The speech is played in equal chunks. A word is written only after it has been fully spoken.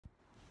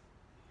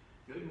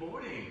Good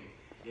morning.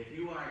 If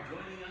you are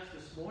joining us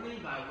this morning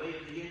by way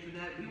of the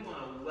internet, we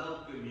want to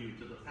welcome you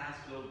to the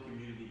Pasco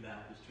Community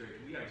Baptist Church.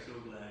 We are so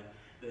glad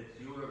that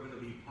you are going to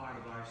be part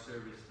of our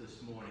service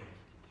this morning.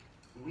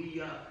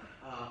 We have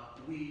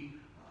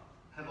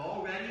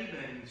already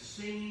been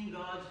singing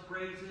God's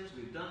praises.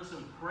 We've done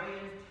some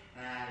praying,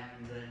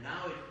 and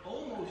now it's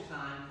almost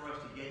time for us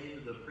to get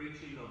into the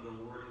preaching of the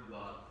Word of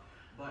God.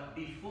 But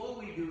before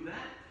we do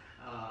that,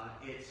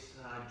 it's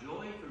a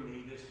joy for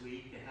me this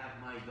week to have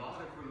my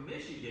daughter from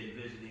Michigan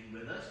visiting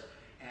with us.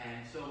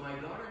 And so my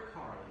daughter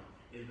Carly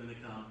is going to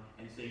come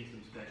and sing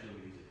some special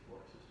music for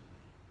us this morning.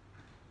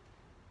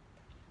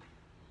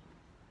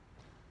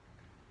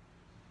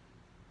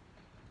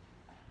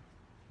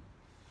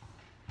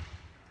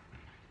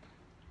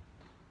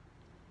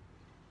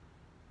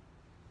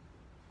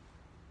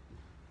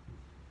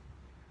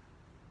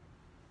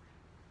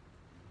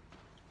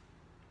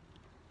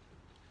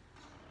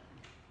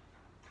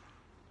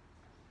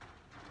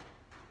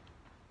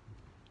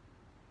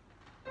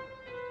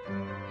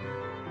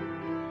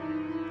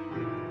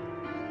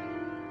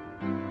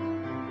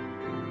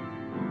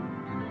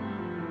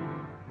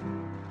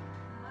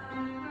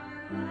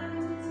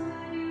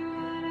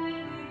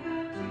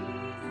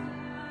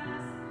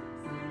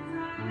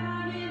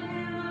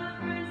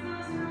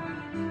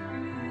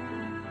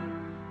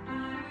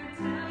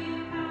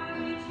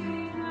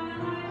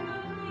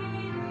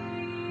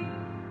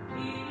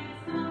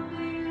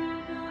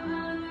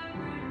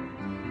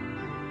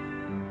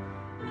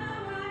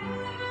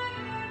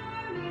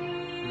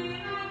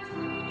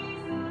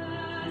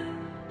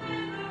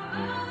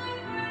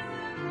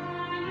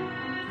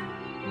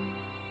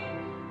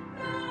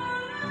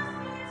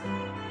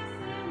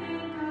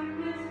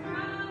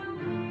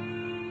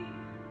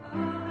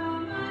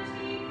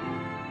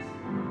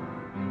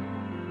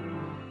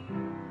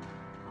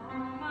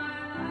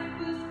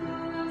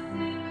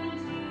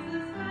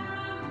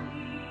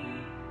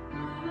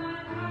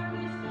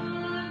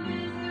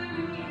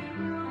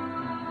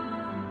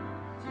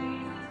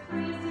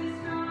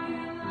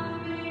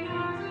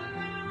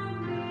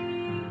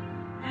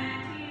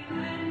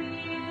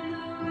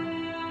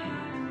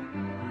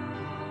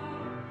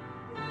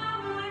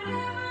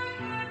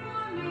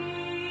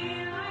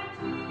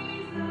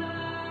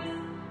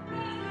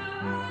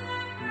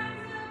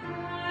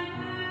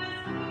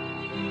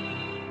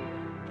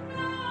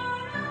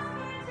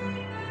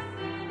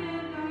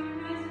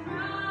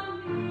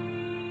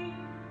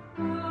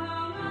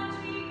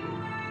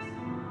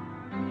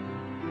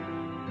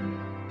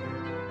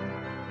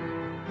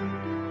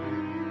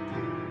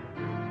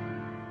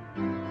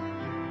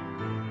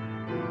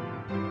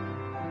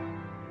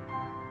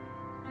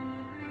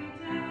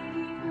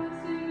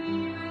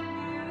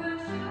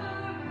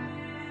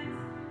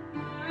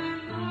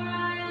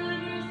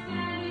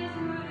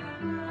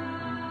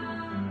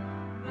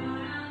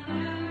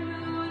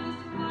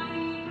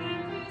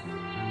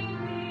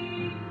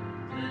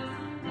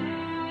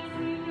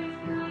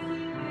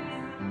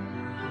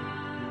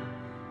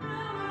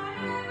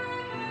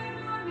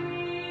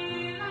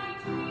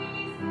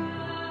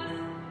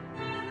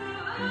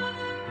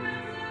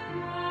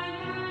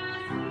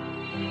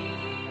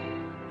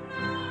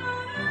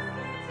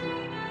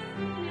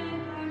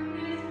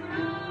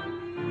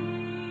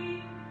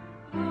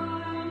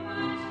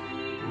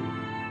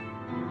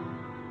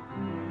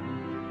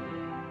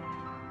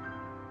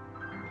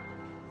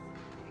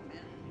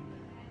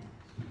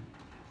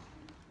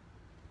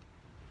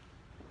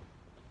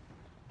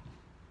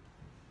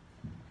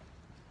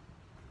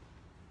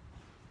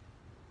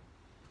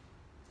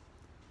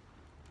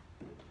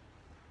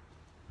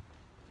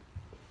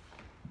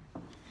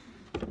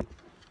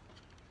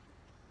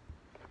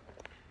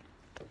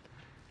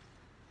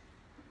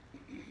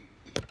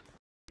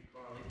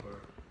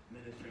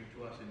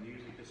 In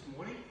music this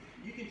morning.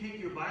 You can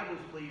take your Bibles,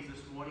 please, this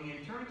morning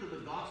and turn to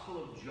the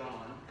Gospel of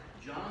John,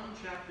 John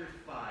chapter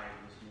 5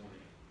 this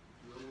morning.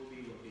 Where we'll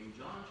be looking,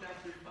 John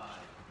chapter 5.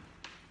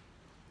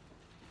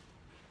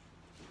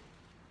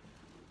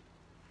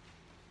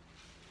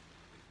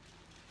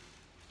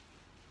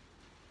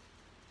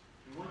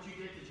 And once you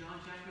get to John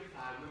chapter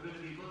 5, we're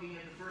going to be looking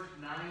at the first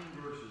 9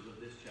 verses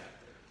of this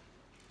chapter.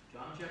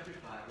 John chapter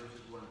 5,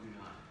 verses 1 through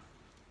 9.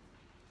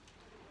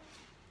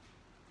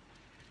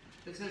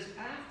 It says,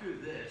 after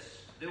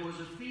this, there was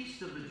a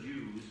feast of the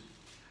Jews,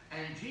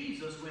 and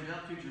Jesus went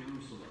up to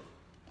Jerusalem.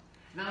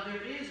 Now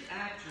there is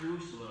at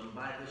Jerusalem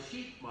by the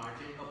sheep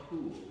market a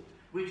pool,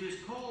 which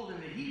is called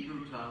in the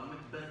Hebrew tongue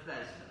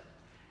Bethesda,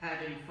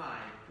 having 5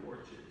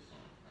 porches.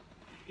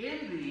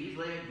 In these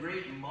lay a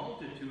great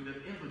multitude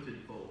of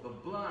impotent folk,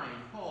 of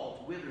blind,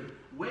 halt, withered,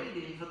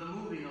 waiting for the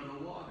moving of the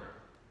water.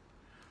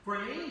 For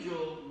an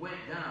angel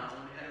went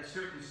down at a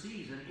certain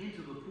season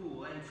into the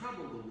pool and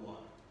troubled the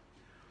water.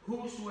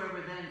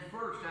 Whosoever then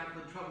first after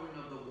the troubling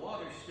of the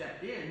water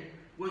stepped in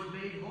was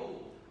made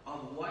whole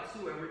of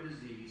whatsoever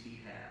disease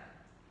he had.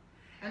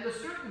 And a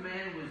certain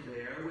man was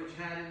there which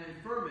had an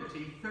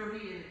infirmity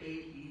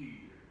 38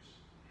 years.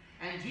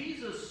 And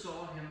Jesus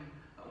saw him,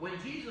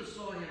 when Jesus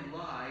saw him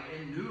lie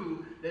and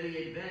knew that he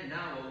had been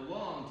now a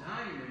long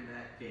time in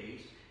that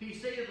case, he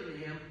saith unto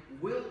him,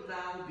 Wilt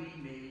thou be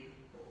made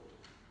whole?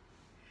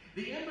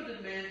 The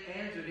impotent man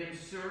answered him,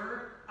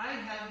 Sir, I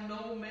have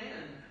no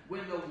man,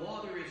 when the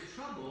water is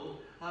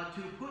troubled,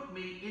 to put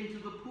me into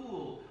the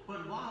pool.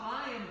 But while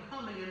I am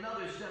coming,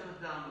 another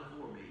steppeth down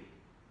before me.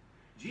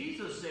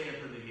 Jesus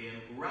saith unto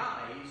him,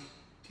 Rise,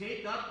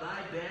 take up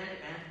thy bed,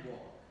 and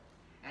walk.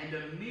 And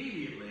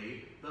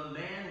immediately the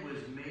man was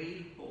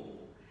made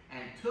whole,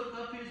 and took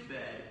up his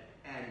bed,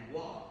 and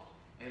walked.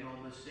 And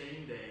on the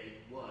same day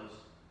was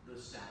the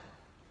Sabbath.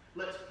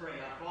 Let's pray.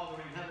 Our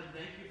Father in heaven,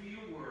 thank you for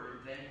your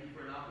word. Thank you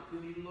for an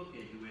opportunity to look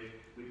into it.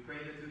 We pray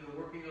that through the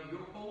working of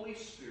your Holy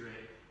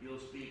Spirit, you'll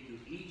speak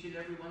to each and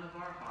every one of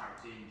our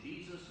hearts. In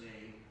Jesus'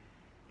 name,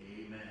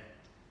 amen.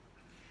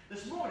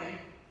 This morning,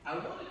 I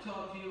want to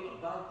talk to you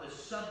about the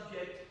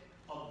subject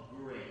of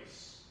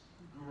grace.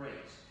 Grace.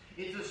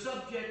 It's a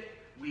subject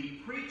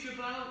we preach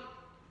about,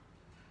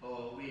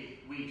 or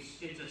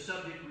it's a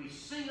subject we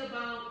sing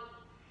about,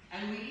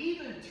 and we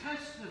even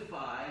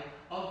testify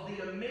of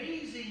the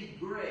amazing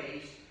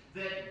grace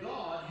that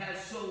God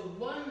has so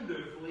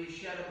wonderfully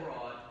shed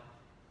abroad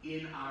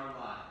in our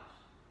lives.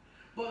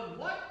 But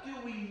what do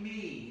we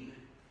mean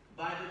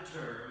by the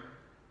term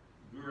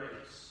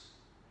grace?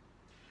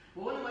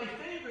 Well, one of my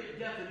favorite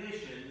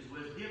definitions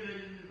was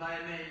given by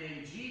a man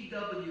named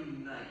G.W.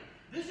 Knight.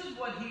 This is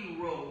what he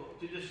wrote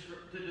to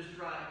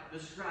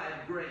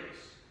describe grace.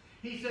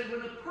 He said, when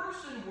a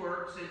person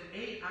works an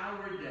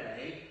 8-hour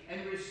day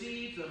and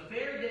receives a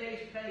fair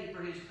day's pay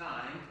for his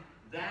time,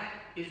 that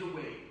is a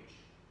wage.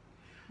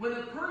 When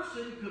a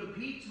person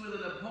competes with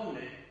an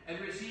opponent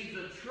and receives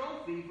a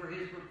trophy for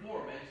his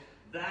performance,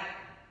 that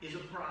is a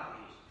prize.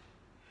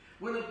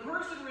 When a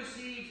person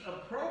receives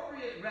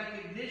appropriate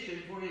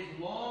recognition for his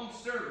long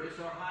service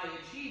or high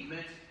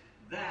achievements,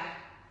 that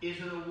is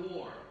an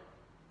award.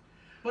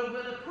 But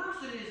when a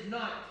person is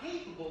not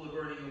capable of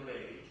earning a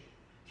wage,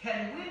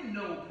 can win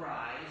no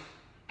prize,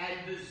 and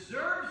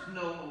deserves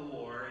no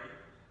award,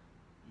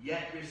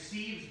 yet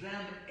receives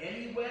them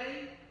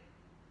anyway,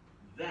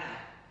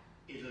 that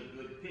is a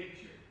good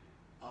picture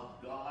of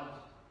God's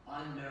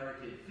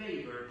unmerited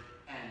favor,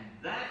 and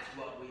that's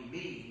what we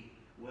mean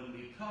when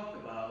we talk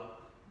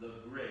about the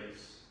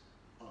grace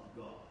of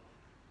God.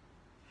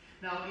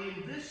 Now,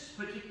 in this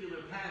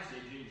particular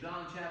passage in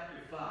John chapter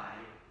 5,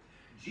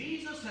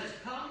 Jesus has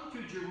come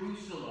to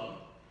Jerusalem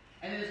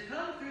and has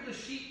come through the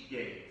sheep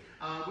gate,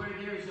 where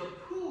there is a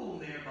pool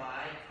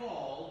nearby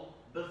called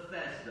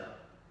Bethesda.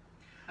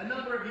 A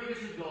number of years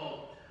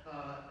ago,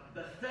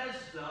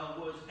 Bethesda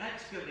was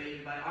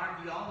excavated by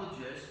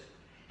archaeologists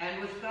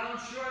and was found,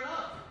 sure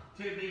enough,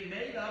 to be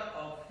made up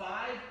of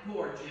 5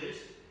 porches,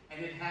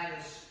 and it had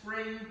a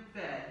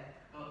spring-fed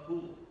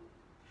pool.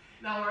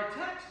 Now, our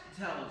text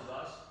tells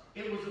us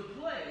it was a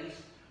place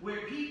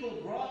where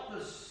people brought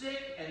the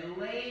sick and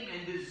lame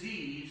and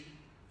diseased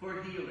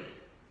for healing.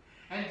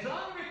 And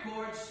John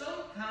records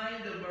some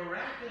kind of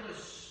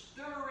miraculous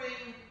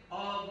stirring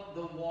of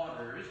the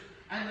waters,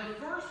 and the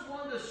first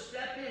one to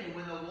step in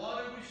when the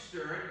water was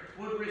stirred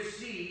would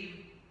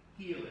receive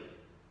healing.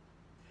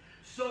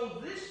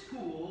 So this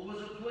pool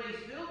was a place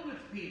filled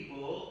with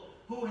people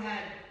who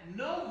had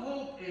no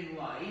hope in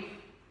life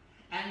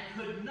and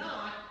could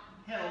not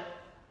help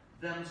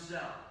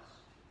themselves.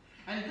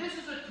 And this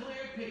is a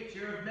clear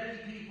picture of many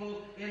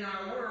people in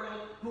our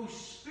world who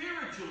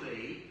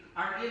spiritually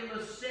are in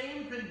the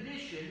same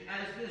condition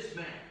as this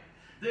man.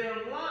 Their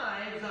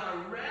lives are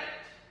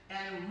wrecked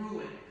and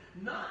ruined,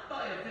 not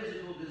by a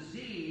physical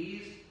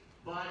disease,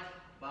 but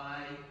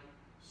by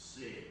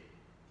sin.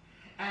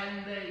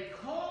 And they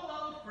call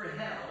out for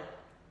help,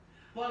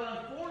 but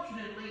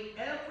unfortunately,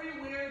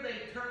 everywhere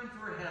they turn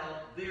for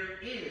help, there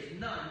is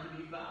none to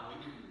be found,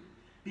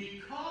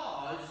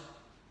 because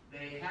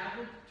they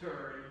haven't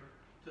turned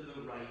to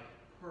the right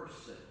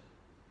person.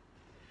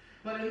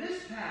 But in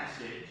this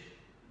passage,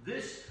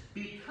 this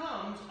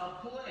becomes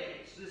a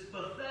place, this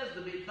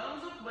Bethesda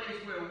becomes a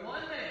place where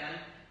one man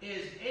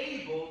is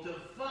able to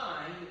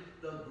find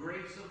the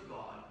grace of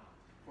God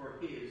for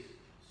his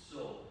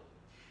soul.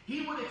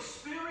 He would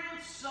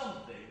experience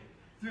something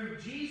through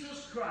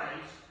Jesus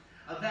Christ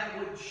that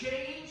would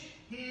change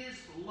his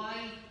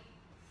life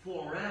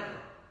forever.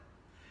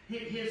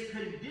 His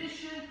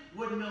condition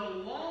would no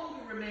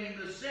longer remain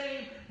the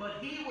same, but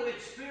he would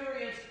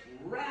experience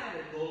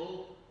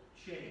radical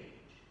change.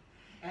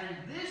 And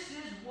this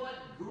is what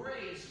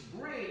grace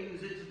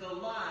brings into the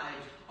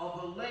lives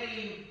of the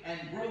lame and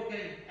broken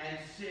and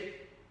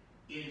sick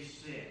in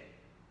sin.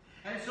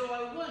 And so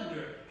I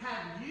wonder,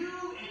 have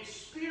you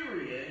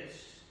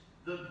experienced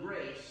the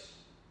grace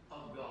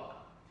of God?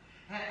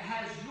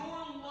 Has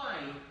your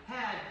life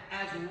had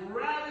as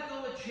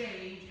radical a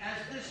change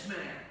as this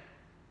man?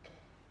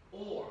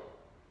 Or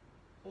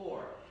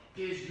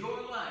is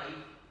your life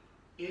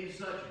in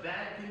such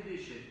bad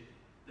condition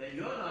that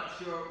you're not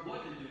sure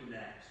what to do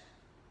next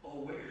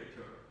or where to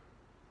turn?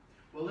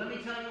 Well, let me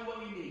tell you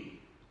what you need.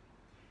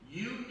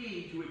 You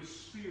need to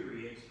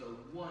experience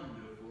the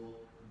wonderful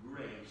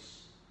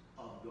grace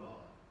of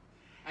God.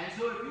 And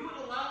so if you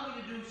would allow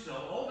me to do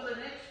so, over the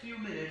next few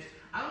minutes,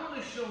 I want to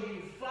to show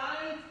you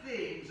 5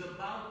 things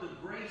about the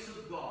grace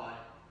of God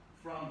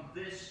from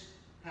this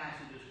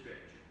passage of Scripture.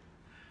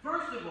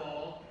 First of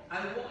all,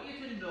 I want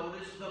you to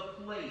notice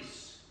the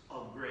place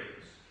of grace.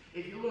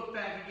 If you look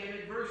back again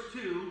at verse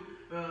 2,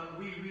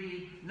 we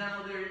read,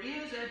 "Now there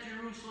is at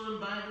Jerusalem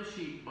by the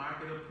sheep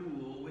market a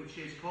pool, which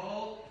is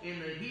called in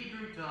the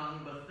Hebrew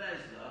tongue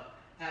Bethesda,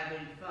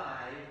 having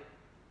 5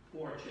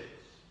 porches."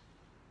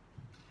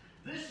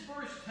 This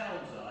verse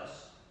tells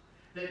us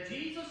that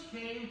Jesus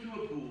came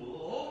to a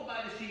pool over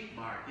by the sheep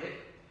market,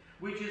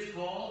 which is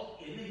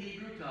called in the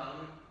Hebrew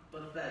tongue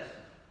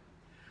Bethesda.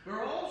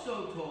 We're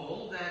also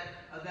told that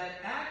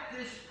at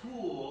this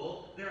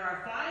pool there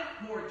are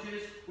 5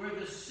 porches where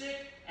the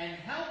sick and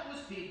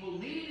helpless people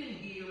needing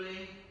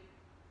healing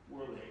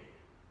were laid.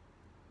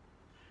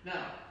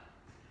 Now,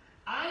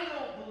 I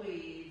don't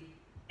believe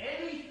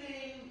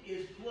anything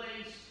is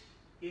placed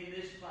in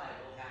this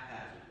Bible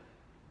haphazardly.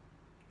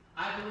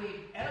 I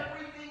believe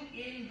everything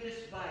in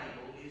this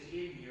Bible is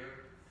in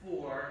here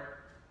for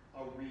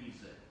a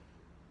reason.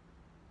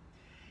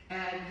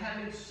 And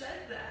having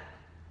said that,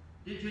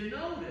 did you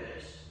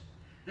notice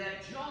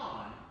that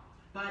John,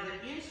 by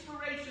the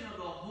inspiration of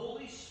the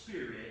Holy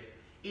Spirit,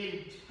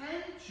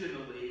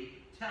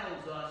 intentionally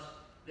tells us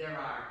there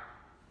are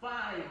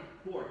 5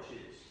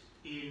 porches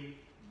in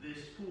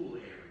this pool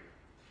area?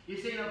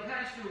 You say, "Now,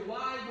 Pastor,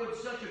 why would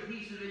such a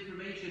piece of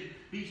information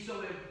be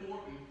so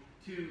important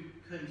to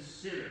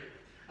consider?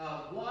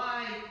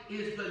 Why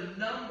is the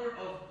number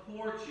of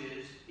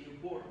porches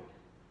important?"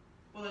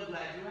 Well, I'm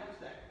glad you asked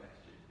that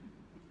question.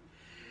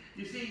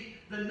 You see,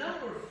 the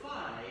number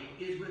 5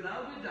 is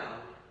without a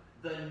doubt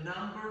the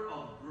number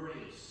of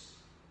grace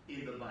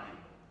in the Bible.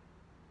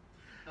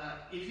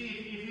 If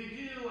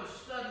you do a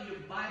study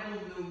of Bible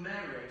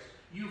numerics,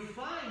 you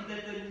find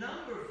that the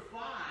number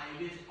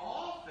 5 is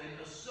often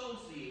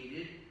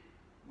associated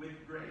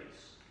with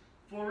grace.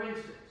 For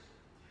instance,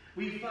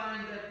 we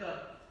find that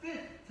the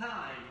 5th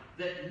time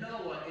that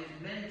Noah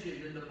is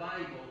mentioned in the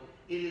Bible,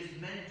 it is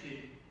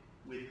mentioned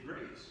with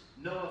grace.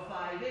 Noah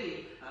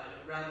 5:8,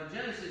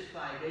 Genesis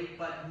 5:8,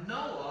 but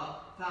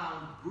Noah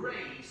found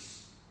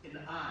grace in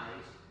the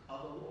eyes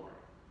of the Lord.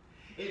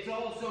 It's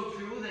also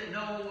true that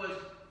Noah was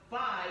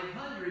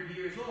 500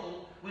 years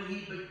old when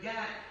he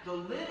begat the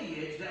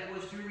lineage that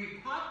was to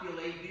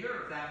repopulate the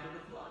earth after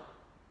the flood.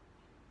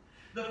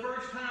 The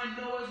first time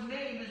Noah's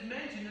name is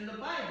mentioned in the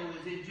Bible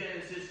is in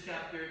Genesis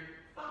chapter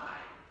 5.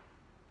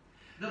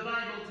 The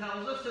Bible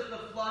tells us that the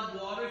flood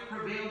waters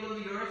prevailed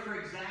on the earth for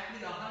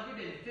exactly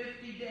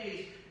 150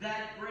 days.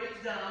 That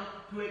breaks down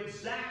to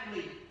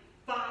exactly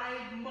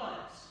 5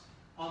 months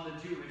on the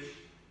Jewish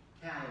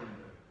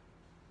calendar.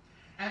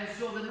 And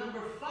so the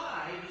number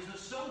 5 is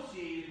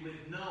associated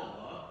with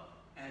Noah,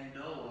 and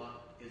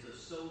Noah is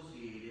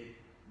associated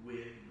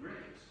with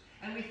grace.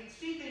 And we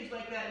see things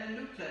like that in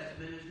the New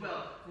Testament as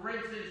well. For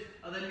instance,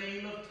 the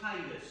name of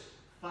Titus,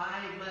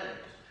 5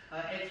 letters.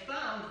 It's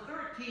found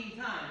 13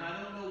 times.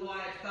 I don't know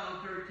why it's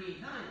found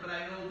 13 times, but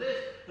I know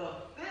this. The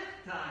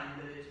 5th time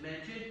that it's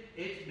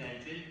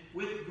mentioned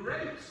with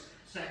grace.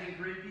 2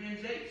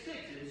 Corinthians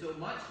 8:6. And so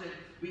much that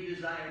we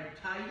desired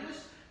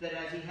Titus, that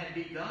as he had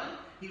begun,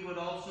 he would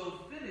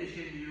also finish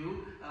in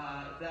you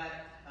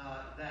that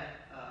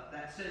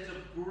sense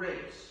of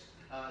grace,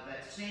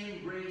 that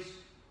same grace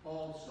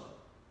also.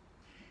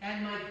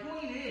 And my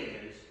point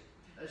is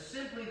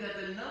simply that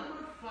the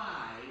number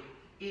 5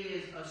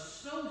 is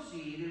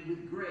associated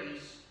with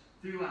grace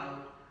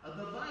throughout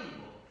the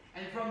Bible.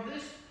 And from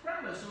this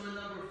premise on the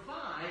number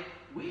 5,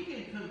 we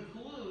can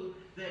conclude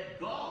that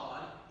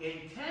God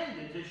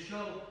intended to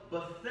show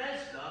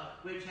Bethesda,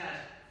 which has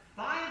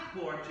 5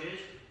 porches,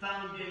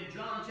 found in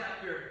John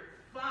chapter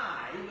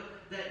 5,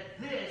 that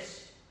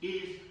this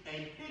is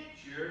a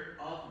picture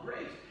of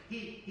grace.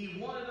 He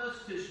wanted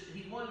us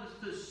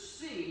to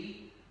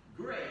see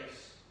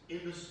grace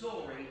in the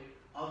story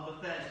of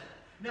Bethesda.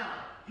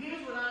 Now,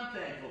 here's what I'm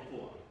thankful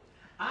for.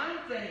 I'm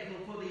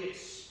thankful for the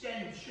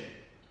extension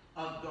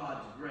of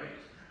God's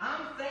grace.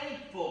 I'm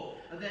thankful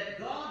that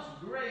God's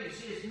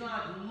grace is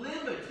not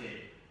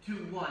limited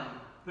to one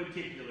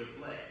particular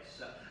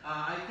place.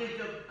 I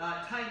think of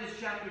Titus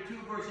chapter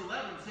 2, verse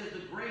 11 says,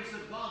 "The grace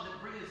of God that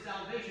bringeth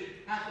salvation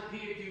hath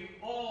appeared to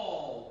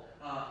all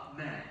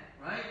men."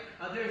 Right?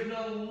 There's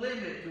no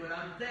limit to it.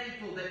 I'm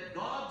thankful that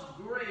God's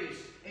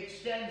grace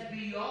extends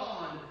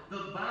beyond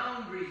the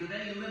boundaries of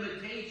any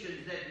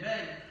limitations that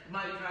men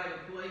might try to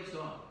place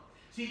on.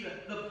 See,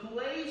 the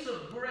place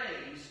of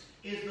grace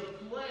is the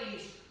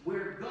place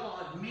where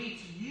God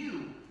meets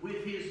you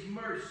with his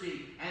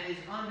mercy and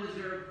his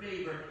undeserved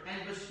favor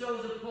and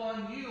bestows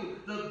upon you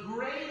the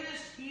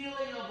greatest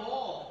healing of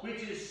all,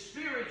 which is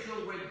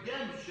spiritual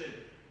redemption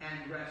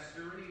and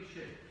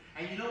restoration.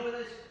 And you know where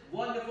this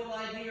wonderful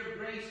idea of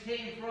grace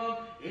came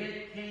from?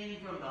 It came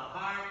from the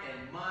heart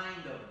and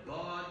mind of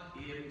God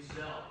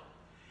himself.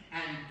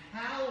 And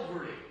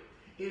Calvary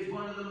is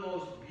one of the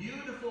most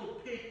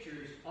beautiful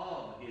pictures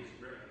of his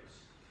grace.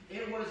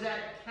 It was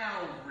at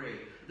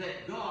Calvary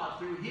that God,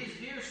 through his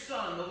dear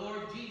Son, the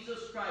Lord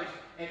Jesus Christ,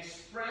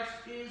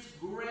 expressed his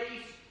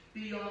grace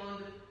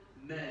beyond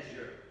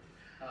measure.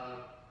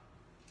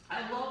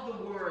 I love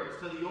the words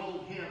to the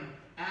old hymn,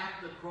 At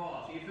the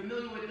Cross. Are you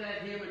familiar with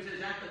that hymn? It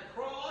says, at the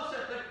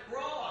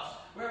cross,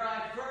 where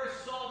I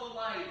first saw the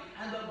light,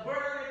 and the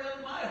burden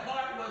of my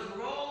heart was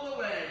rolled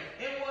away.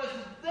 It was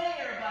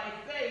there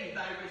by faith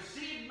I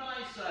received my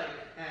sight,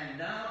 and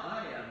now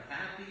I am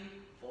happy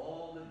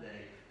all the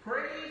day.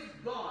 Praise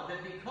God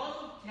that because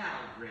of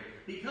Calvary,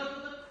 because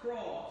of the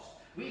cross,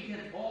 we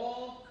can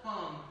all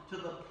come to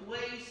the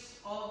place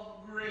of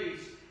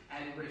grace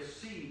and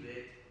receive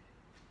it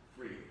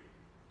freely.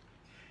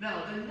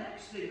 Now, the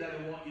next thing that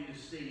I want you to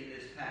see in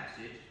this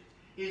passage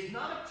is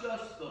not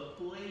just the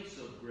place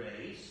of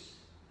grace,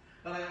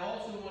 but I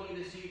also want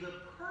you to see the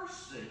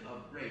person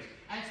of grace,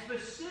 and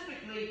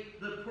specifically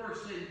the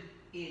person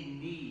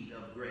in need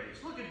of grace.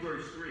 Look at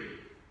verse 3.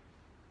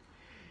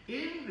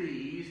 In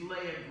these lay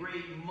a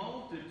great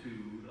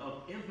multitude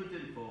of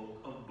impotent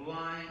folk, of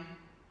blind,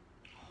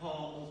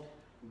 halt,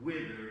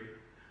 withered,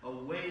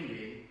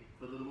 awaiting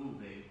for the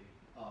moving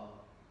of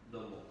the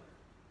Lord.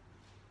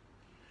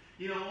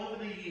 You know,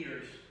 over the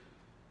years,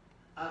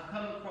 I've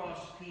come across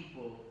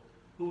people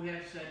who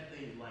have said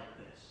things like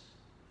this.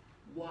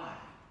 Why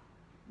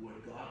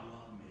would God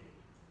love me?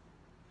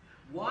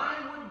 Why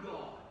would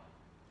God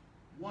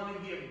want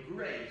to give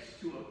grace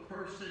to a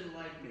person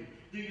like me?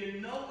 Do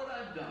you know what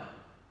I've done?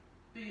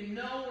 Do you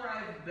know where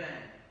I've been?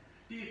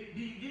 Do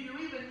you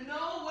even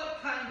know what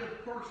kind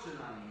of person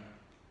I am?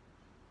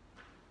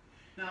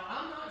 Now,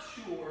 I'm not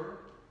sure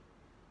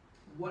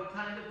what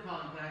kind of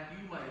contact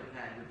you might have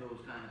had with those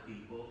kind of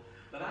people,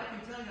 but I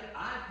can tell you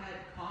I've had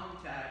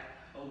contact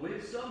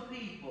with some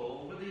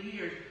people over the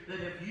years that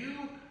if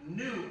you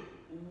knew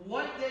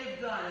what they've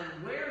done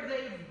and where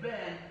they've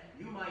been,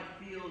 you might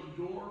feel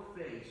your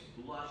face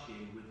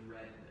blushing with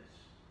redness.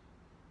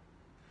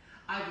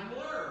 I've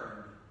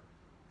learned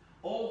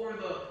over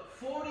the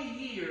 40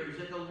 years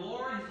that the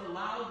Lord has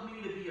allowed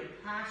me to be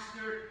a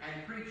pastor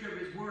and preacher of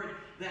His Word,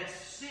 that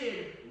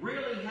sin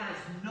really has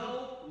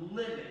no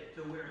limit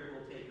to where it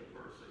will take a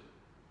person.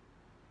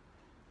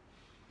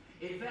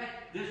 In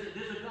fact, there's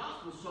a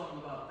gospel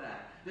song about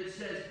that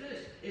says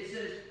this. It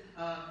says,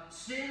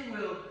 sin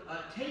will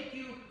take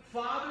you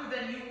farther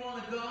than you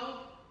want to go.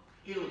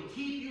 It'll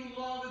keep you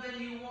longer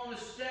than you want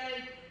to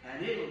stay.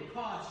 And it'll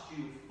cost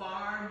you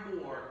far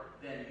more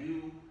than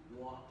you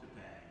want to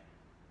pay.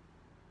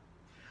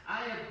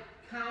 I have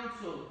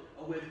counseled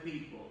with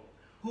people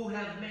who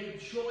have made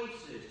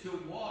choices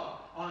to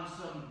walk on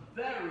some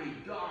very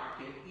dark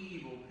and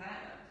evil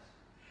paths.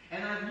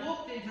 And I've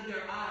looked into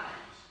their eyes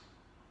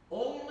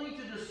only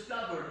to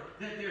discover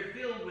that they're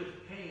filled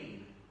with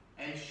pain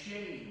and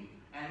shame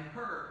and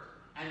hurt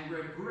and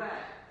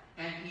regret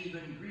and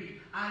even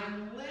grief. I've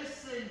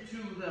listened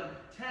to them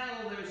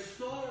tell their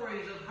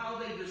stories of how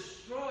they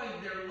destroyed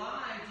their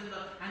lives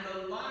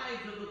and the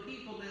lives of the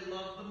people they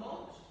loved the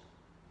most.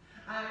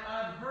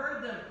 I've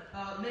heard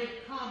them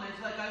make comments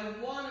like, I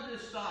wanted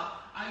to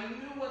stop. I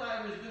knew what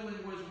I was doing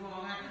was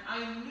wrong.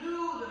 I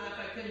knew that if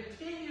I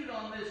continued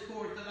on this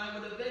course that I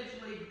would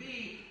eventually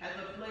be at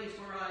the place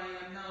where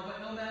I am now.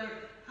 But no matter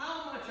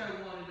how much I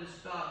wanted to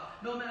stop,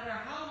 no matter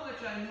how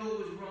much I knew it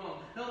was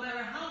wrong, no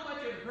matter how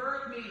much it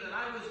hurt me that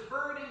I was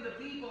hurting the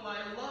people I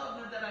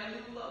loved and that I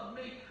knew loved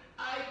me,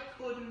 I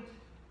couldn't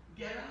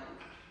get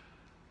out.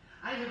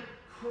 I have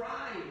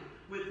cried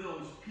with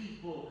those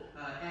people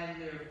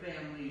and their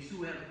families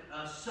who have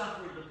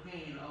suffered the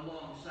pain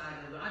alongside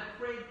of them. I've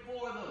prayed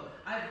for them.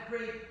 I've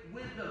prayed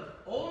with them,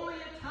 only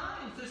at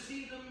times to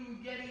see them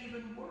get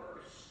even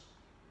worse.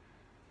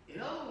 In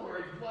other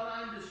words, what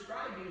I'm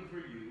describing for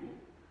you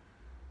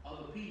are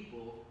the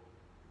people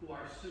who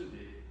are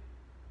suited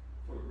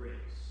for grace.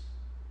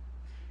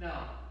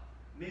 Now,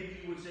 maybe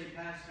you would say,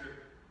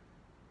 Pastor,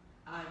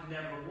 I've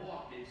never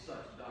walked in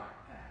such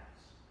dark paths.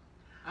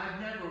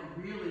 I've never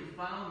really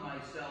found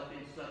myself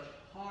in such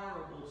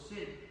horrible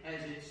sin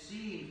as it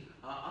seems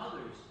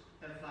others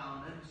have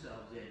found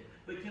themselves in.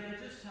 But can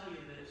I just tell you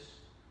this?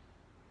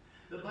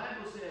 The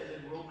Bible says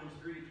in Romans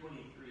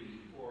 3:23,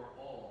 for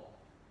all.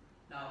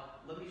 Now,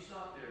 let me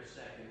stop there a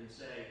second and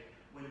say,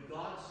 when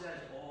God says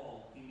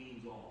all, He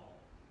means all.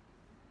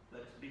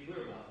 Let's be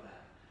clear about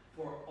that.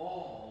 For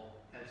all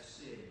have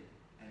sinned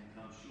and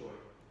come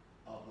short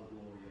of the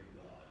glory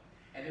of God.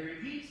 And it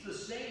repeats the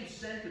same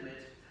sentiment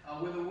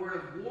with a word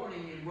of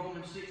warning in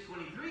Romans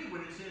 6:23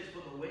 when it says,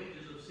 for the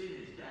wages of sin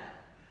is death,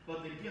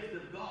 but the gift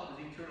of God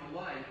is eternal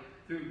life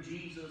through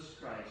Jesus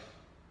Christ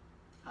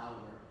our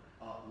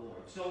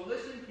Lord. So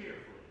listen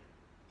carefully.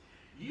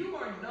 You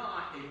are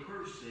not a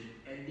person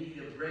in need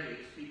of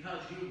grace because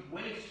you've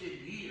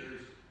wasted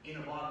years in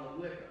a bottle of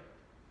liquor.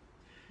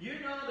 You're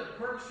not a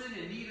person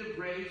in need of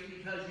grace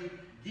because you've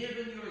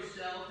given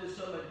yourself to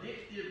some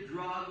addictive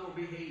drug or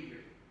behavior.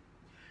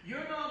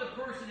 You're not a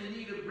person in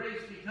need of grace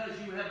because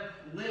you have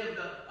lived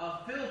a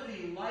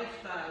filthy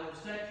lifestyle of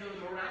sexual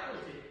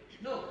immorality.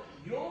 No,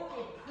 you're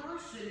a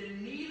person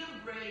in need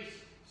of grace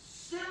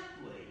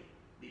simply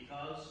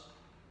because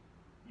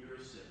you're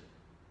a sinner.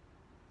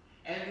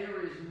 And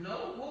there is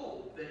no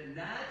hope that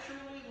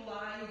naturally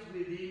lies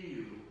within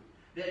you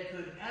that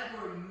could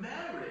ever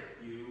merit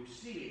you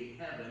seeing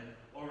heaven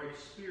or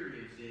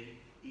experiencing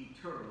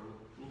eternal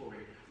glory.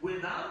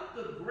 Without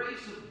the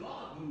grace of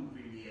God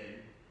moving in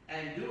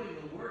and doing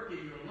the work in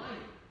your life,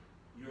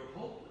 you're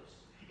hopeless.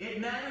 It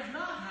matters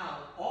not how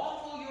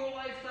awful your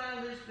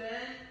lifestyle has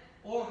been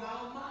or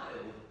how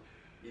mild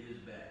it has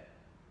been.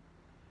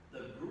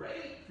 The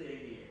great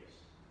thing is,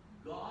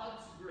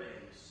 God's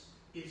grace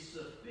is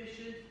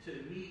sufficient to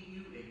meet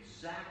you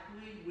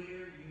exactly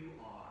where you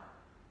are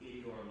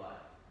in your life.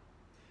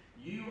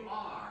 You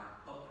are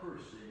a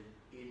person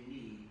in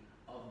need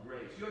of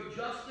grace. You're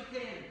just a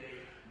candidate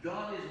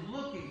God is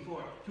looking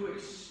for to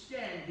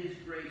extend his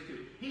grace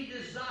to. He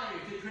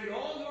desires to trade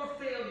all your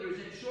failures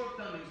and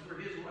shortcomings for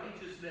his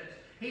righteousness.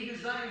 He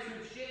desires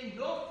to exchange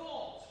your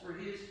faults for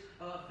his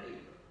favor.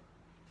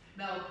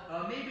 Now,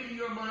 maybe in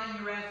your mind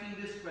you're asking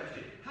this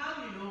question.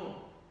 How do you know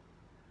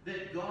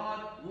that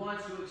God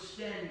wants to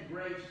extend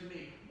grace to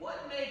me?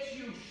 What makes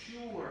you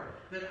sure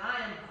that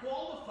I am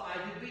qualified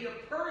to be a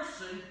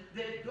person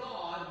that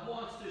God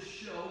wants to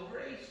show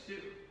grace to?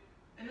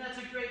 And that's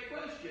a great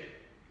question.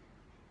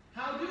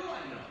 How do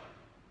I know?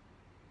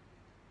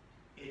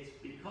 It's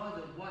because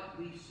of what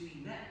we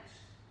see next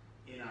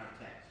in our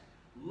text.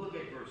 Look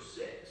at verse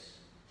 6.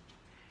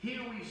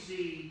 Here we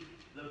see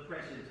the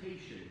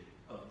presentation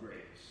of grace.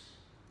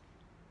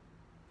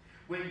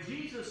 When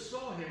Jesus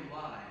saw him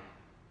lie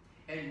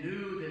and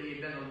knew that he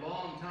had been a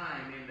long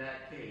time in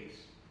that case,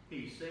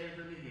 he said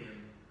unto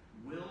him,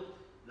 Wilt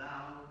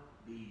thou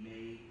be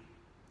made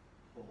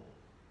whole?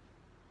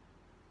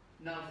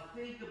 Now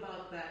think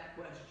about that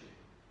question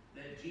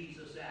that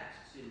Jesus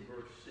asks in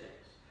verse 6.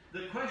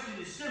 The question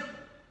is simple.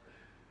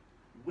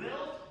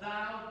 Wilt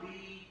thou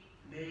be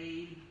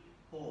made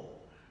whole?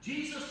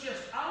 Jesus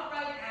just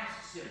outright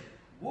asks him,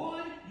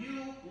 would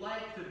you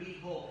like to be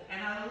whole?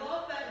 And I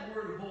love that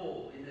word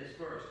whole in this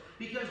verse,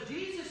 because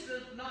Jesus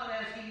is not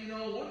asking,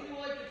 would you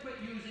like to quit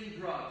using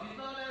drugs? He's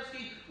not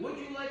asking, would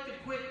you like to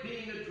quit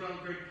being a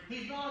drunkard?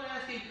 He's not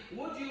asking,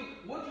 would you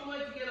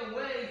like to get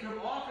away from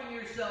offering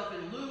yourself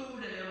in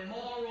lewd and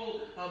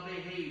immoral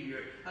behavior?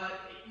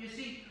 You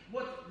see,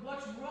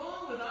 what's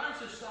wrong with our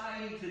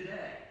society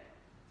today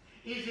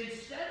is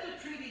instead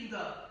of treating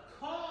the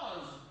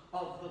cause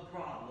of the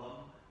problem,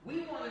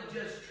 we want to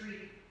just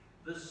treat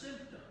the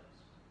symptoms.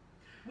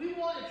 We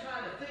want to try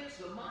to fix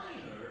the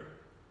minor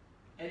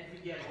and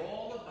forget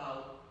all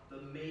about the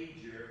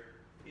major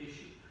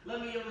issue.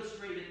 Let me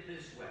illustrate it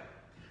this way.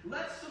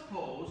 Let's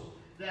suppose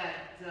that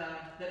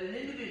an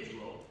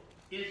individual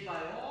is by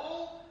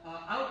all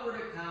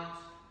outward accounts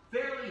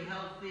fairly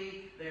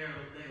healthy. They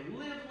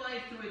live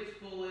life to its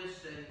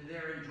fullest and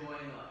they're enjoying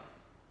life.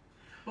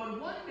 But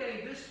one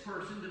day this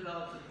person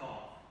develops a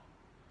cough.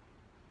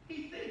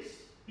 He thinks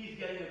he's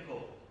getting a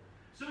cold.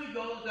 So he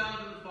goes down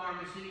to the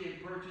pharmacy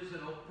and purchases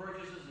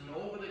an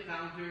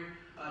over-the-counter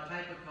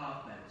type of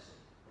cough medicine.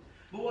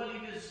 But what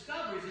he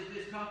discovers is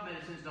this cough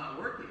medicine is not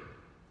working.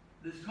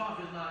 This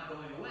cough is not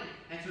going away.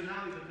 And so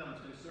now he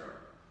becomes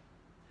concerned.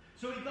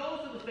 So he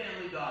goes to the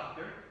family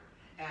doctor,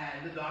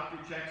 and the doctor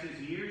checks his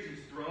ears, his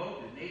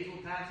throat, his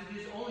nasal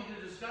passages, only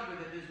to discover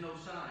that there's no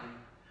sign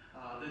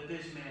that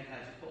this man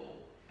has a cold.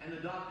 And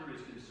the doctor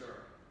is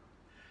concerned.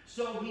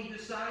 So he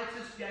decides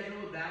to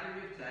schedule a battery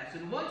of tests,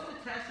 and once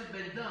the tests have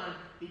been done,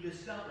 he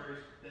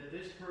discovers that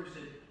this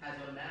person has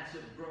a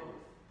massive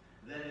growth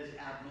that is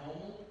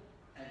abnormal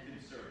and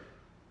concerning.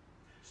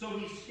 So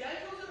he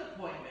schedules an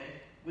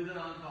appointment with an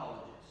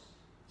oncologist,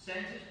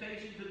 sends his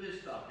patient to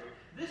this doctor.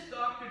 This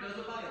doctor does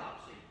a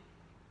biopsy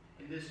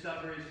and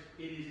discovers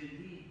it is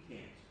indeed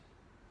cancer.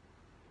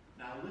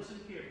 Now listen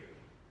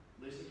carefully.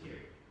 Listen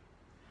carefully.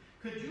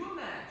 Could you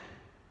imagine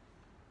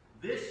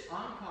this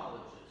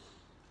oncologist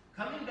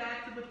coming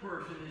back to the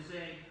person and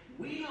saying,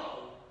 we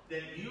know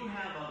that you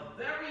have a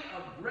very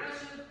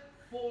aggressive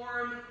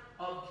form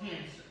of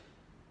cancer.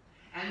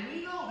 And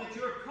we know that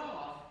your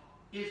cough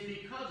is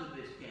because of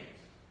this cancer.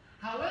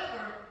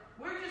 However,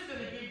 we're just going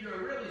to give you a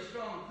really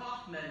strong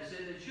cough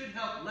medicine that should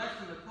help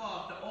lessen the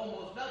cough to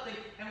almost nothing,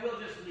 and we'll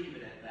just leave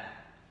it at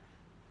that.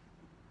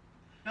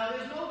 Now,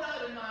 there's no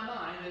doubt in my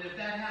mind that if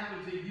that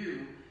happened to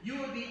you, you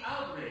would be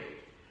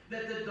outraged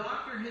that the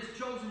doctor has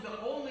chosen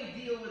to only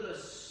deal with a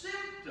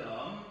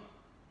symptom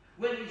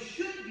when he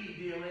should be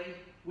dealing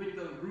with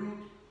the root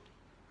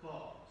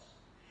cause.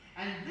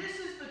 And this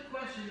is the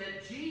question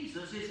that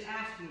Jesus is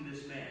asking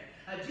this man.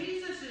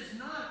 Jesus is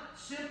not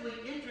simply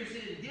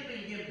interested in giving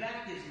him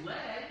back his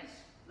legs.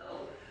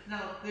 No.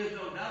 Now, there's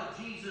no doubt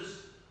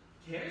Jesus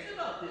cares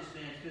about this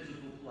man's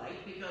physical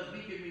plight, because we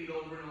can read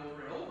over and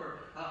over and over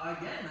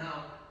again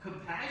how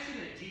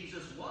compassionate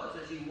Jesus was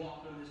as he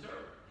walked on this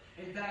earth.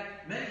 In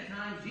fact, many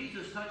times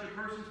Jesus touched a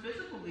person's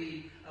physical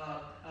need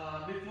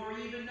before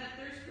he even met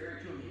their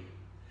spiritual need.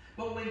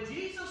 But when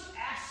Jesus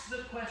asks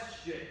the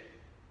question,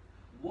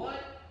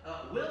 what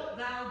wilt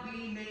thou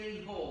be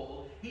made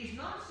whole? He's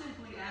not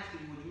simply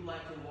asking, would you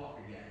like to walk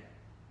again?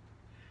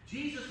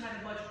 Jesus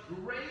had a much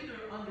greater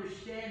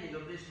understanding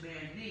of this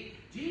man's need.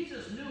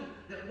 Jesus knew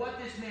that what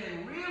this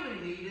man really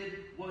needed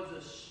was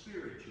a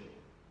spiritual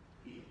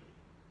healing.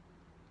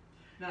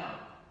 Now,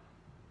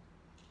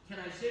 can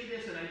I say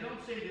this, and I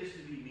don't say this to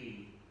be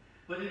mean,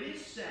 but it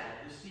is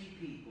sad to see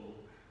people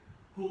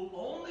who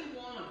only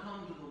want to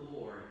come to the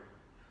Lord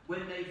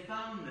when they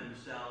found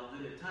themselves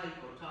in a tight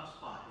or tough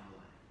spot in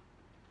life.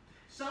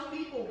 Some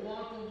people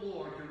want the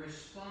Lord to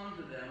respond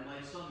to them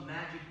like some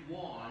magic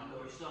wand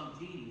or some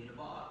genie in a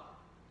bottle.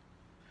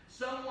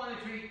 Some want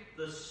to treat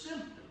the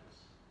symptoms,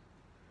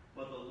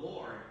 but the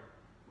Lord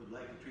would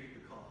like to treat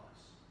the cause.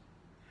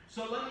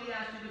 So let me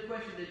ask you the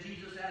question that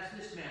Jesus asked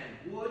this man.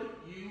 Would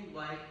you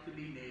like to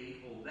be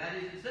made whole? That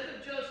is, instead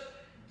of just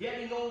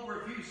getting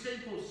over a few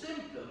sinful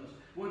symptoms,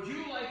 would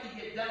you like to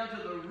get down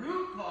to the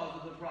root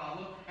cause of the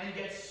problem and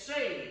get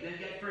saved and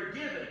get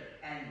forgiven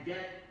and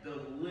get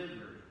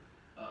delivered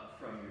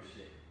from your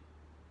sin?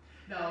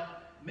 Now,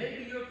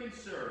 maybe you're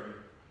concerned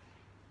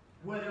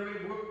whether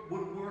it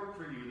would work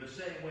for you the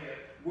same way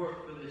it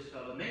worked for this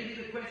fellow. Maybe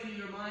the question in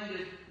your mind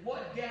is,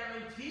 what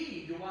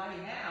guarantee do I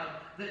have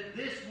that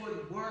this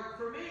would work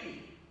for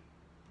me?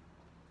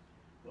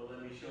 Well,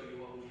 let me show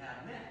you what we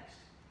have next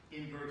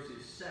in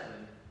verses 7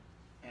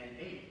 and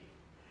 8.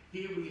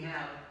 Here we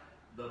have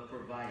the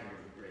provider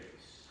of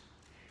grace.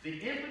 The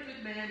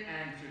impotent man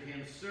answered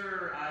him,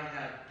 Sir, I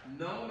have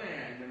no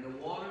man when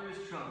the water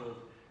is troubled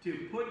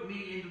to put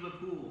me into the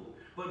pool.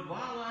 But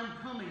while I'm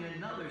coming,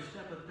 another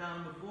steppeth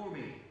down before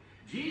me.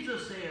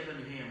 Jesus saith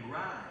unto him,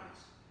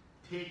 Rise,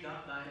 take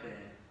up thy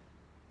bed,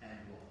 and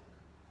walk.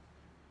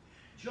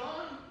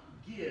 John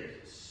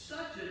gives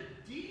such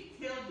a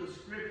detailed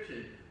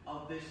description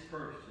of this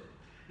person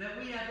that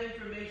we have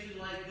information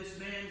like this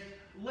man's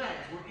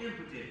legs were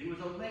impotent. He was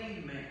a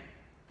lame man.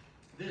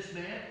 This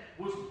man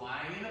was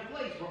lying in a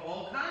place where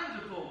all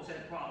kinds of folks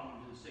had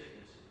problems and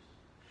sicknesses.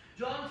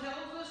 John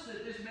tells us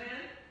that this man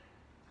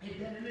had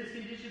been in this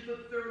condition for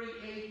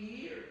 38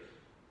 years,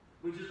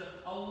 which is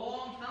a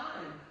long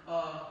time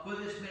for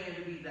this man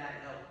to be that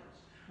helpless.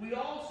 We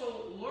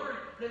also learned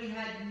that he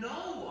had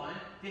no one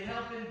to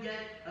help him get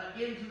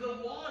into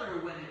the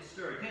water when it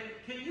stirred.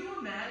 Can you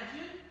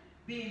imagine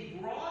being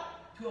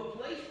brought to a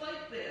place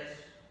like this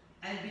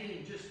and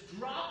being just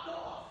dropped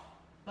off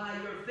by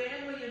your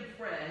family and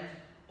friends,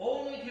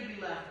 only to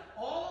be left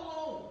all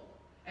alone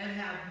and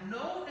have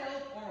no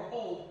help or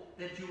hope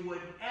that you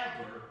would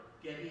ever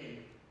get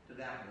into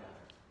that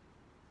water?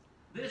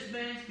 This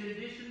man's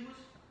condition was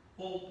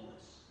hopeless.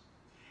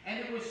 And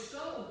it was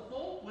so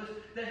hopeless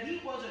that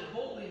he wasn't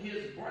holding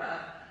his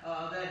breath,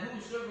 that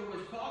whosoever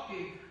was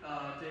talking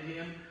to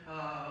him,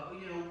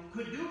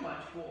 could do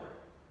much for him.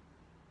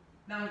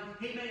 Now,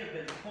 he may have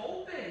been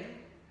hoping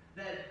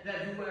that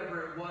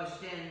whoever it was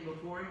standing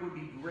before him would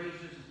be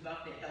gracious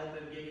enough to help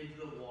him get into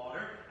the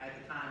water at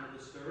the time of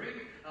the stirring.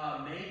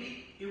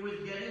 Maybe it was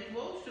getting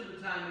close to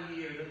the time of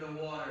year that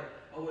the water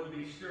would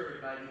be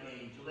stirred by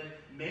the angel. And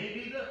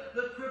maybe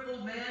the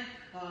crippled man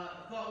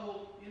thought,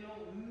 well,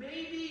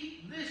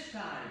 maybe this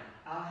time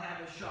I'll have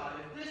a shot.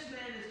 If this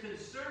man is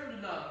concerned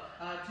enough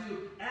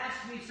to ask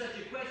me such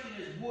a question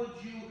as, would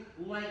you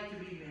like to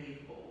be made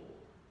whole?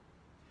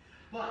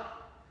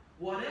 But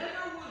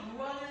whatever was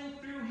running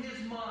through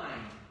his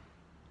mind,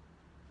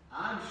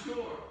 I'm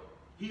sure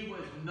he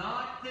was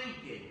not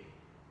thinking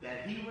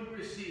that he would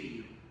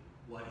receive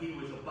what he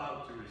was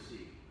about to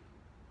receive.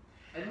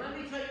 And let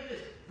me tell you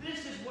this.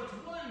 This is what's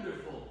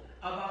wonderful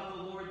about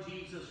the Lord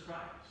Jesus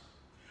Christ.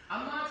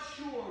 I'm not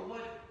sure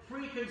what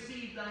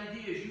preconceived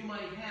ideas you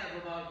might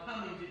have about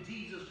coming to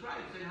Jesus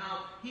Christ and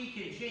how he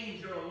can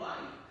change your life.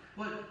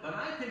 But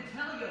I can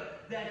tell you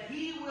that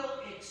he will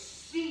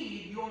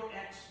exceed your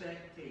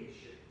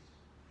expectations.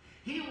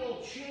 He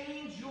will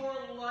change your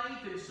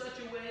life in such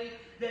a way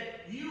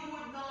that you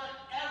would not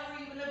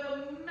ever even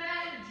have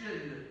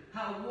imagined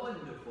how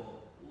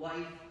wonderful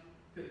life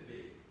could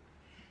be.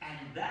 And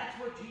that's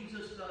what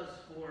Jesus does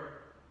for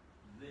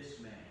this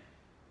man.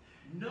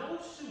 No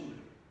sooner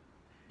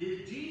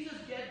did Jesus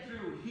get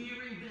through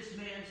hearing this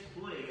man's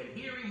plea and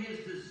hearing his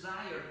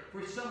desire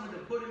for someone to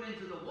put him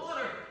into the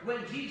water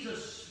when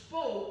Jesus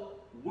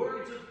spoke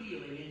words of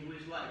healing into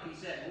his life. He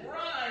said,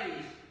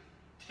 Rise,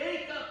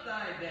 take up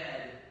thy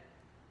bed,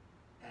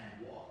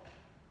 and walk.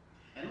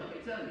 And let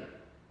me tell you,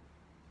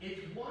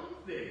 it's one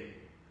thing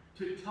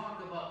to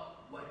talk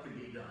about what can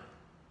be done,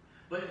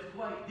 but it's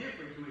quite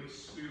different to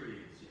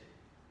experience it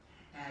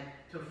and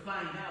to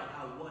find out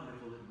how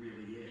wonderful it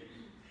really is.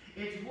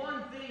 It's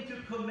one thing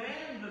to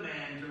command the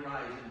man to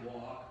rise and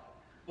walk,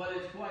 but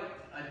it's quite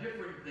a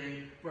different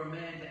thing for a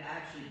man to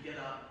actually get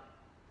up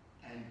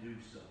and do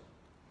so.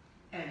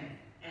 And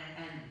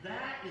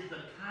that is the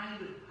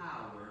kind of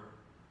power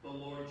the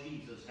Lord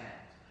Jesus has.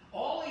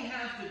 All he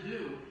has to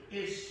do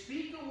is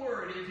speak a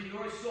word into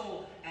your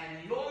soul,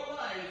 and your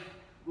life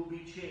will be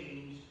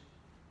changed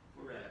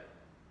forever.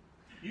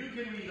 You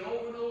can read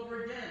over and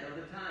over again of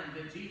the times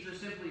that Jesus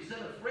simply said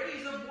a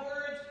phrase of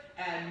words,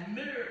 and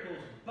miracles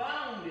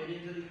bounded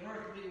into the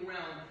earthly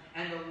realm,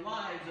 and the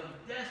lives of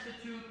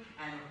destitute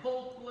and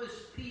hopeless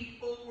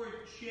people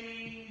were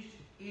changed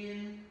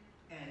in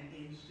an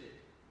instant.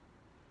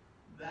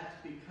 That's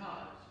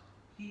because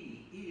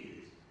he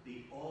is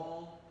the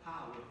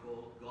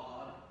all-powerful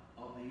God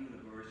of the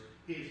universe.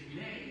 His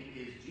name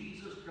is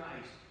Jesus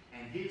Christ,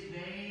 and his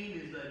name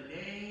is the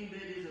name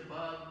that is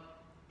above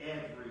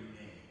every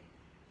name.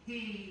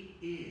 He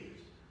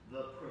is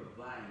the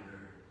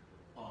provider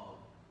of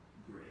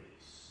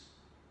grace.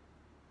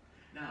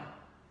 Now,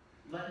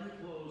 let me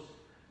close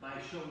by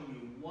showing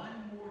you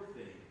one more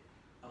thing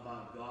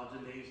about God's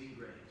amazing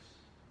grace.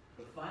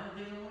 The final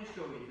thing I want to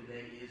show you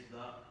today is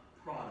the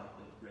product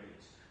of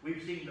grace.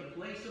 We've seen the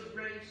place of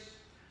grace,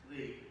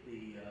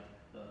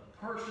 the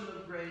person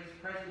of grace,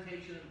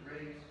 presentation of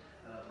grace,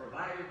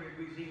 provider of grace.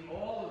 We've seen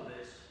all of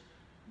this.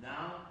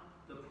 Now,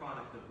 the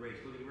product of grace.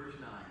 Look at verse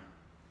 9.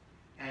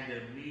 And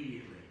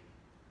immediately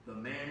the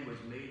man was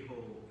made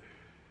whole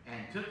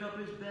and took up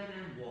his bed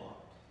and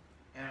walked.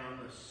 And on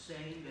the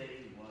same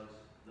day was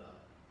the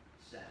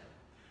Sabbath.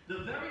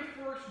 The very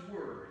first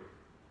word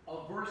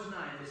of verse 9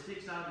 that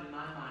sticks out in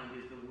my mind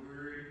is the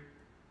word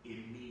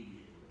immediately.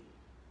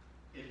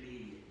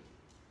 Immediately.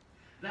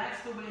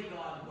 That's the way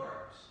God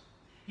works.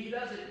 He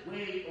doesn't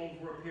wait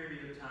over a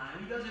period of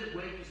time. He doesn't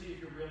wait to see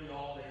if you're really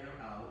all in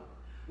or out.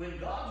 When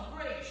God's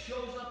grace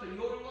shows up in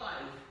your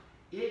life,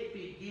 it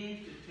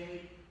begins to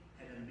take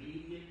an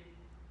immediate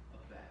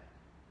effect.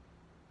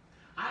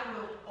 I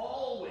will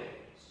always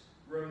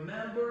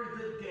remember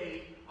the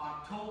date,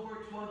 October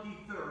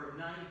 23rd,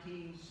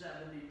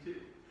 1972.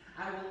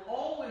 I will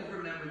always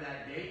remember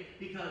that date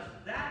because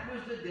that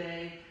was the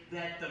day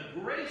that the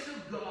grace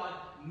of God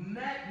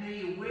met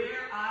me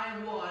where I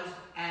was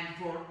and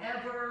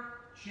forever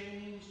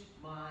changed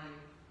my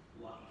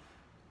life.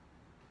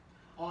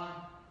 On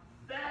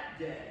that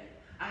day,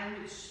 I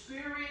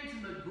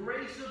experienced the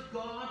grace of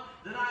God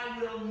that I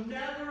will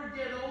never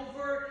get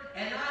over,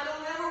 and I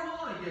don't ever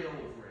want to get over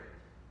it.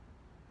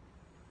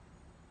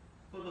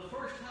 For the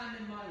first time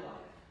in my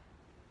life,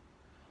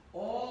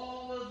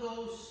 all of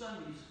those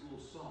Sunday school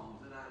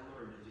songs that I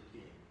learned as a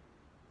kid,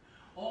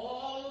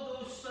 all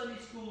of those Sunday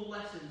school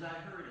lessons I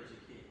heard as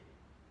a kid,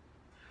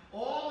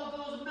 all of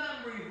those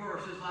memory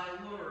verses I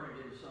learned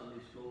in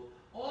Sunday school,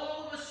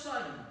 all of a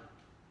sudden,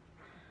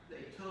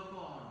 they took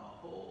on a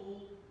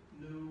whole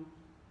new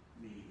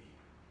meaning.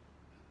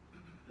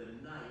 The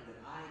night that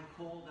I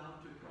called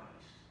out to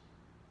Christ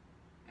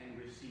and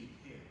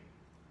received him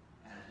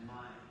as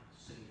my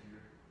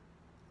Savior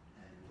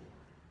and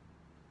Lord.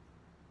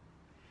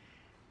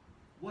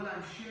 What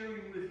I'm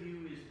sharing with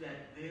you is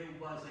that there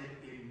was an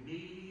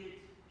immediate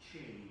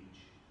change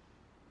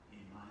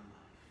in my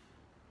life.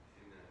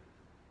 Amen.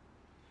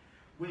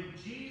 When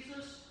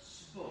Jesus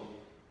spoke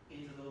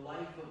into the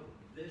life of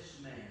this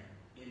man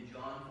in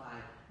John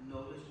 5,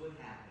 notice what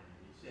happened.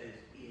 It says,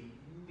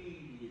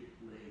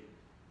 immediately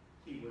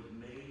he was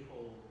made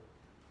whole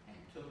and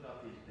took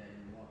up his bed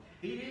and walked.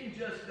 He didn't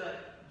just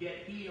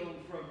get healed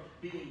from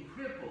being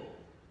crippled.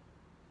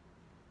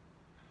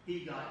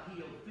 He got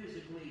healed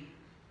physically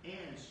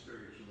and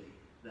spiritually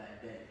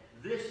that day.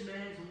 This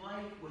man's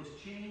life was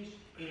changed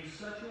in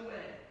such a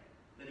way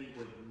that he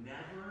would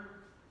never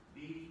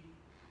be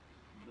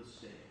the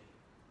same.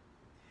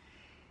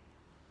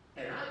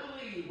 And I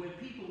believe when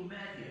people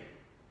met him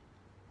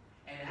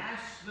and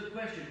asked the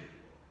question,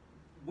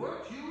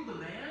 weren't you the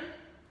man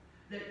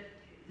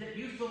that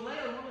used to lay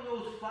on one of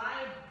those 5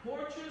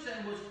 porches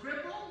and was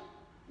crippled?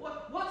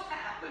 What's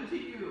happened to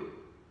you?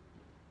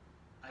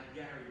 I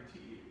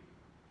guarantee you,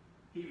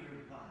 he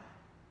replied,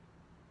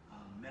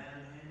 a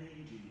man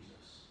named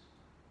Jesus.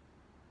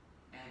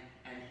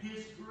 And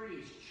his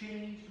grace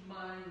changed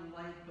my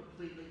life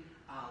completely.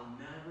 I'll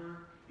never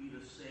be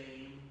the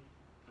same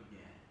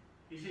again.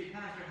 You say,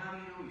 Pastor, how do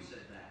you know he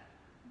said that?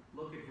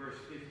 Look at verse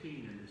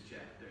 15 in this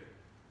chapter. It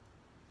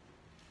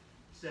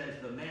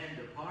says, the man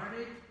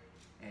departed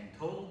and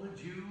told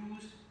the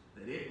Jews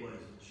that it was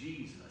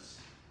Jesus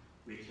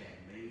which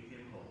had made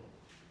him whole.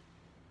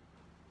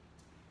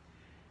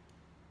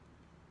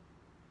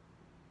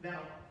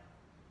 Now,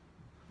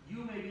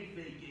 you may be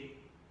thinking,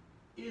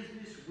 is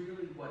this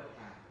really what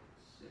happens?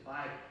 If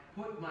I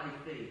put my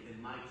faith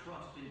and my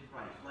trust in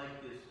Christ,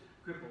 like this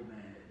crippled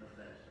man at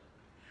Bethesda,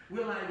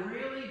 will I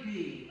really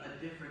be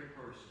a different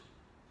person?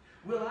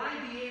 Will I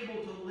be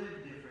able to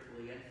live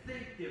differently and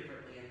think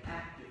differently and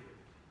act differently?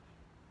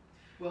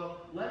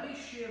 Well, let me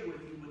share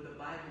with you what the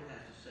Bible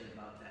has to say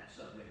about that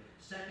subject.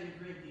 2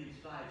 Corinthians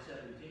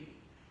 5:17.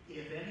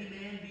 If any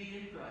man be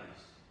in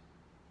Christ,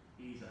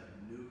 he's a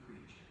new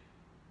creature.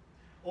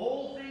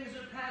 Old things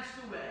are passed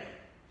away.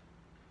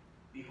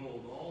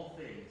 Behold, all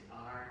things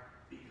are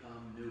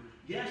become new.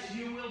 Yes,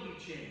 you will be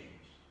changed.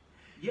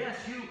 Yes,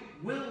 you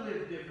will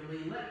live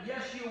differently.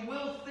 Yes, you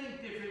will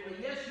think differently.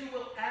 Yes, you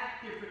will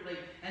act differently.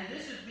 And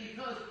this is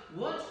because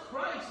once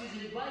Christ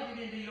is invited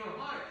into your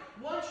heart,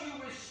 once you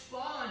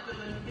respond to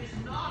his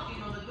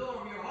knocking on the door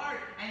of your heart,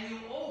 and you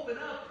open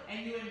up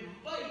and you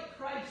invite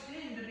Christ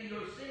in to be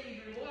your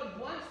Savior, Lord,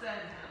 once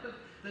that happens,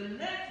 the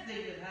next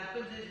thing that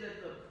happens is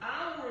that the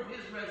power of his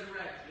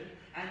resurrection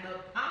and the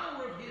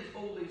power of his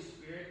Holy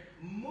Spirit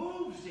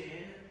moves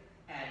in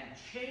and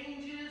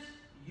changes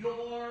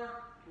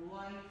your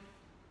life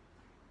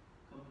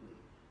completely.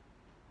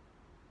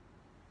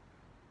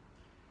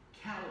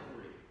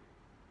 Calvary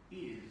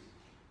is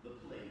the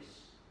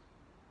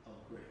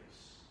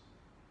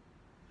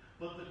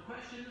But the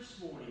question this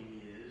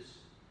morning is,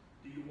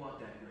 do you want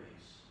that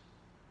grace?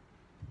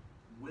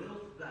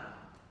 Wilt thou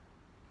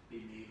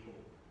be made whole?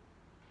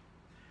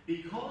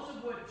 Because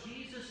of what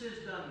Jesus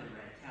has done there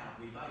at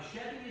Calvary, by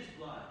shedding his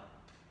blood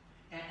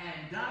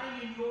and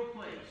dying in your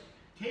place,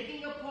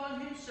 taking upon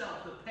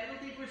himself the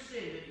penalty for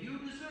sin that you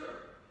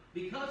deserve,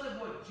 because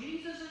of what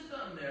Jesus has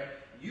done there,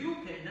 you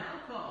can now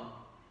come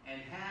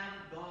and have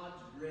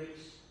God's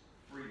grace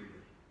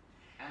freely.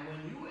 And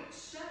when you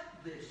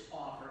accept this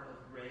offer of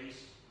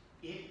grace,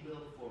 it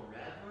will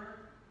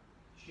forever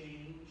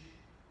change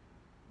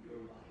your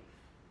life.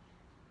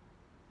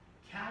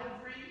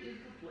 Calvary is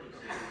the place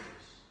of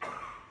grace.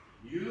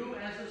 You,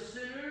 as a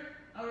sinner,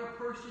 are a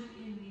person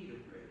in need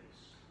of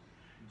grace.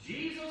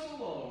 Jesus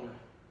alone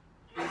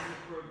is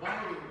the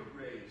provider of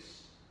grace.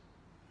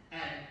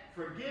 And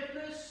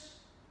forgiveness,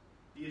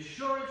 the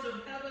assurance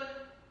of heaven,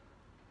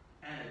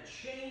 and a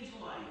changed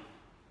life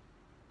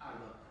are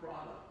the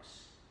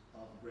products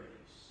of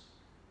grace.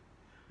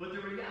 But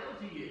the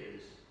reality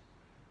is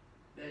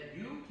that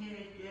you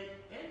can't get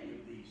any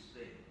of these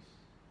things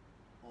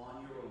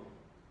on your own.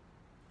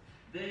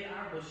 They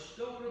are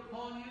bestowed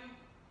upon you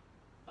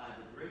by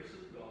the grace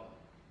of God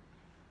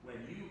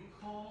when you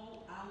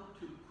call out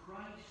to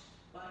Christ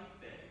by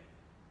faith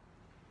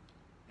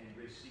and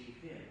receive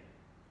him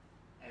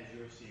as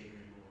your Savior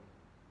and Lord.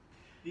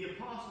 The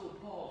Apostle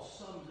Paul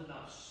sums it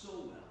up so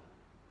well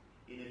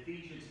in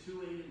Ephesians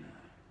 2:8 and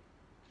 9.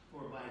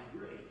 For by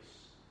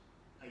grace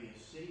are you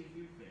saved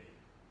through faith,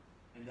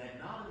 and that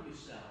not of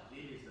yourselves,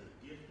 it is the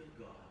gift of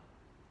God,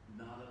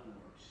 not of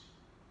works,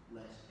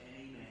 lest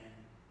any man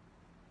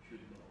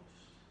should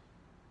boast.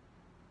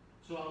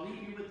 So I'll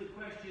leave you with the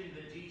question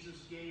that Jesus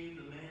gave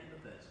the man in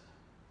Bethesda.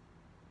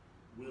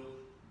 Wilt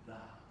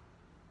thou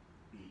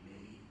be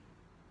made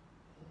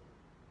whole?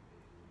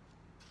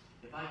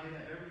 If I could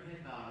have every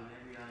head bowed and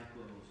every eye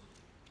closed.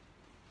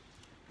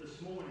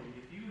 This morning,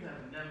 if you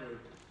have never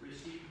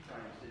received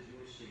Christ as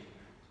your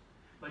Savior,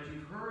 but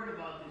you've heard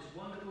about this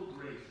wonderful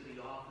grace that he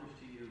offers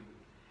to you,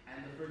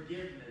 and the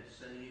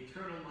forgiveness and the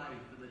eternal life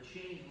and the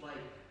changed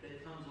life that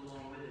comes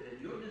along with it,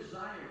 and you're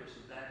desirous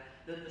of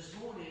that, then this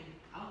morning,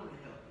 I want to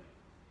help you.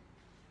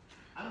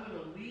 I'm going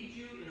to lead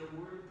you in a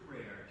word of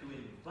prayer to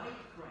invite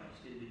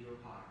Christ into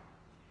your heart.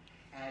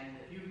 And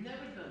if you've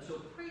never done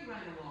so, pray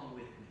right along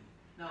with me.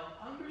 Now,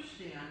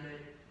 understand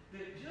that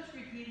just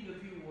repeating a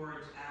few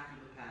words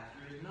after the pastor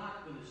is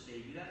not going to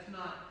save you. That's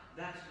not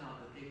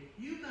the thing.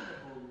 You've got to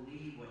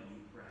believe when you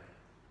pray,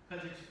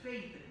 because it's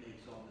faith that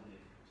makes all the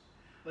difference.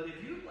 But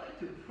if you'd like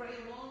to pray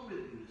along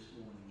with me this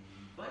morning and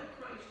invite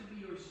Christ to be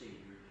your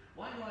Savior,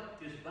 why not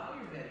just bow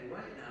your head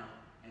right now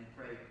and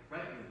pray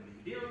right with me.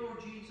 Dear Lord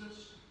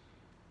Jesus,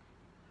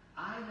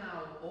 I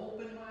now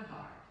open my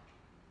heart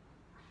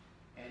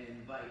and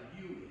invite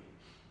you in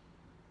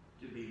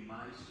to be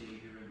my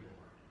Savior and Lord.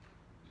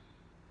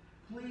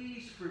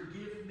 Please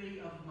forgive me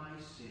of my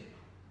sin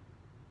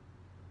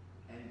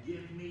and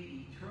give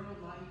me eternal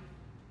life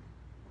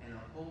and a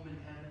home in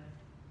heaven.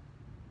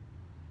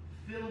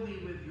 Fill me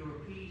with your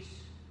peace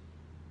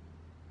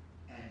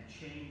and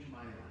change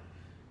my life.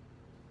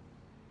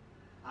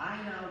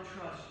 I now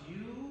trust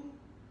you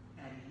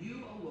and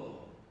you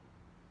alone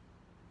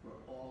for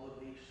all of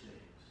these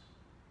things.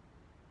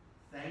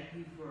 Thank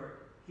you for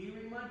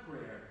hearing my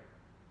prayer.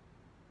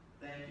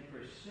 Thank you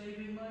for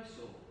saving my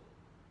soul.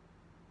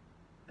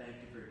 Thank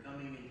you for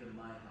coming into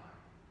my heart.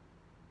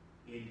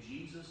 In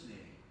Jesus'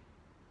 name,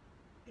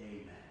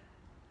 amen.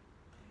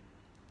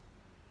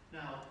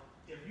 Now,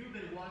 if you've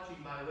been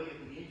watching by way of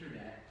the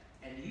internet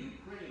and you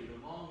prayed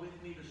along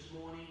with me this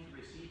morning to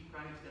receive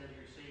Christ as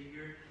your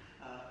Savior,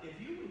 if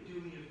you would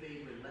do me a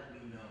favor and let me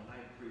know,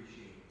 I'd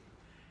appreciate it.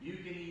 You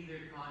can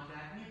either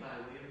contact me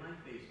by way of my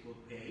Facebook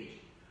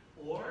page,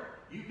 or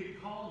you can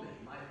call me.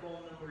 My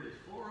phone number is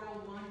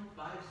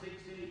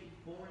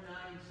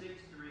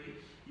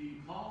 401-568-4963. You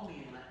can call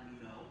me and let me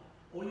know.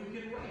 Or you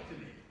can write to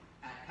me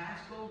at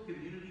Pasco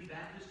Community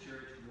Baptist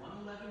Church,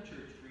 111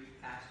 Church Street,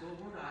 Pasco,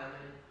 Rhode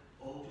Island,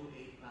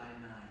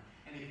 02859.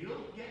 And if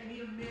you'll get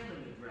me a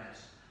mailing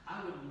address,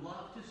 I would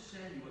love to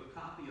send you a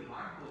copy of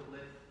our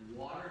booklet,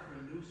 Water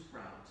for New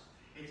Sprouts.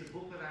 It's a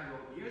book that I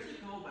wrote years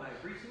ago, but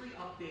I've recently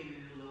updated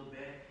it a little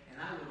bit, and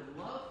I would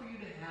love for you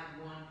to have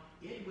one.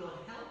 It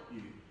will help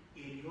you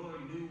in your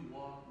new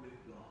walk with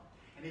God.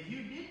 And if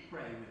you did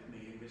pray with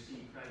me and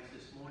receive Christ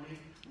this morning,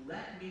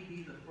 let me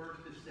be the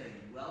first to say,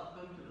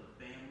 welcome to the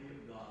family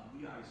of God.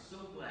 We are so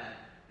glad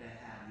to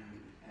have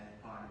you as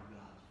part of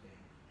God's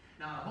family.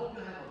 Now, I hope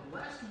you'll have a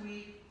blessed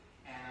week,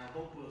 and I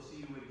hope we'll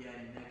see you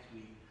again next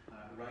week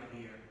right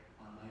here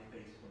on my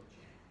Facebook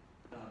channel.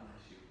 God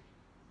bless you.